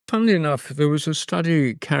funnily enough, there was a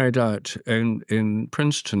study carried out in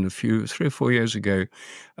Princeton 3 or 4 years ago,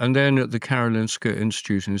 and then at the Karolinska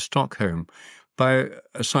Institute in Stockholm by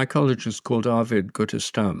a psychologist called Arvid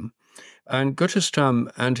Gutterstam. And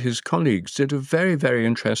Gutterstam and his colleagues did a very, very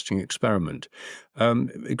interesting experiment,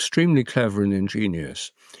 extremely clever and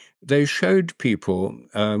ingenious. They showed people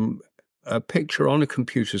a picture on a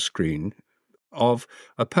computer screen of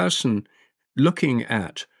a person looking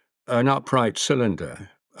at an upright cylinder,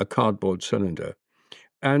 a cardboard cylinder.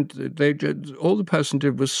 And all the person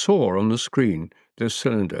did was saw on the screen this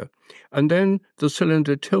cylinder. And then the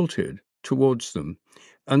cylinder tilted towards them.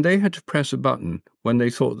 And they had to press a button when they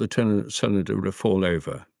thought the cylinder would fall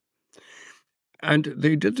over. And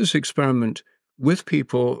they did this experiment with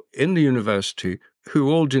people in the university who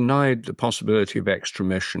all denied the possibility of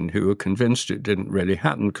extramission, who were convinced it didn't really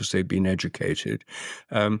happen because they'd been educated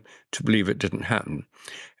to believe it didn't happen.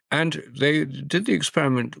 And they did the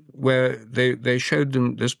experiment where they showed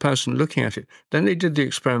them this person looking at it. Then they did the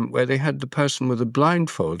experiment where they had the person with a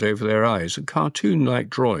blindfold over their eyes, a cartoon-like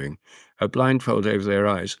drawing, a blindfold over their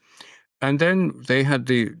eyes. And then they had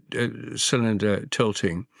the cylinder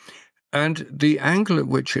tilting. And the angle at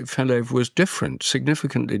which it fell over was different,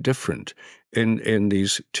 significantly different in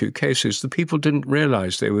these two cases. The people didn't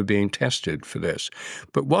realize they were being tested for this.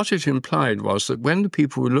 But what it implied was that when the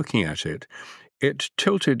people were looking at it, it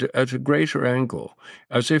tilted at a greater angle,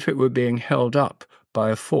 as if it were being held up by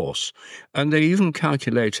a force. And they even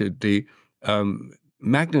calculated the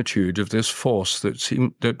magnitude of this force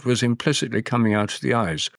that was implicitly coming out of the eyes.